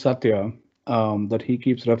heard from Satya that he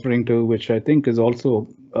keeps referring to, which I think is also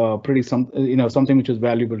something which is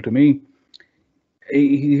valuable to me.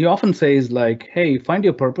 He often says like, hey, find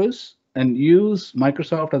your purpose and use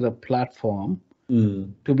Microsoft as a platform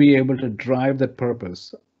to be able to drive that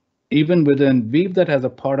purpose. Even weave that as a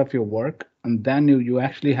part of your work, and then you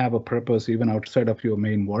actually have a purpose even outside of your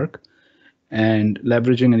main work, and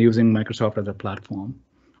leveraging and using Microsoft as a platform,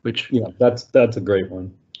 which that's a great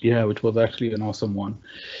one. Yeah, which was actually an awesome one.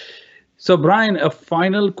 So Brian, a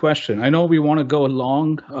final question. I know we want to go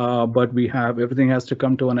along, but everything has to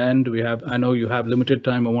come to an end. I know you have limited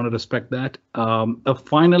time. I want to respect that. A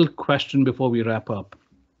final question before we wrap up.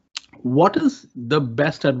 What is the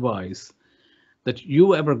best advice that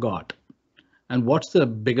you ever got? And what's the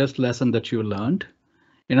biggest lesson that you learned?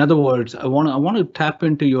 In other words, I want to tap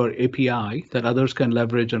into your API that others can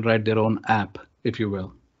leverage and write their own app, if you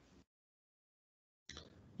will.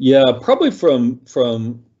 Yeah, probably from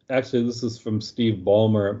actually, this is from Steve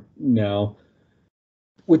Ballmer now,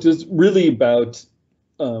 which is really about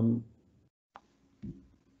in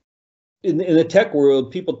the tech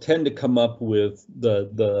world, people tend to come up with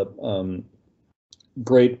the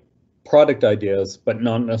great product ideas, but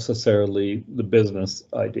not necessarily the business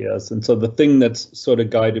ideas. And so the thing that's sort of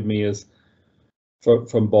guided me is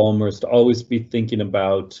from Ballmer is to always be thinking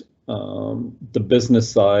about the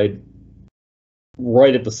business side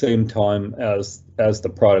right at the same time as the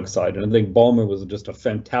product side. And I think Ballmer was just a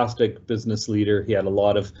fantastic business leader. He had a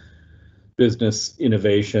lot of business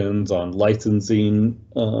innovations on licensing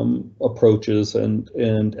approaches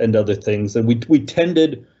and other things. And we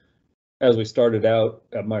tended, as we started out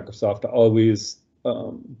at Microsoft, to always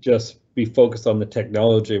just be focused on the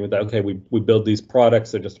technology with, okay, we build these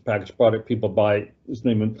products, they're just a packaged product, people buy it. There's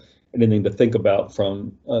not even anything to think about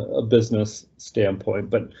from a business standpoint.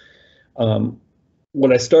 But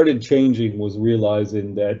what I started changing was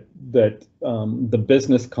realizing that the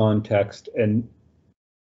business context and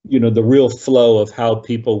the real flow of how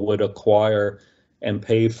people would acquire and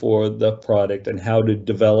pay for the product and how to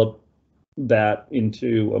develop that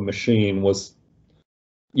into a machine was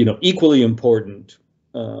equally important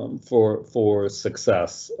for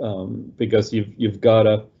success, because you've got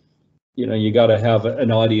to you got to have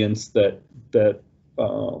an audience that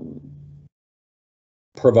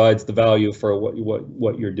provides the value for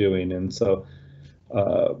what you're doing. And so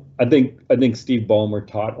I think Steve Ballmer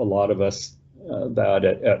taught a lot of us that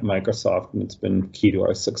at Microsoft, and it's been key to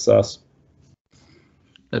our success.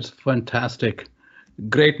 That's fantastic.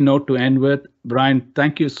 Great note to end with. Brian,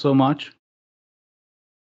 thank you so much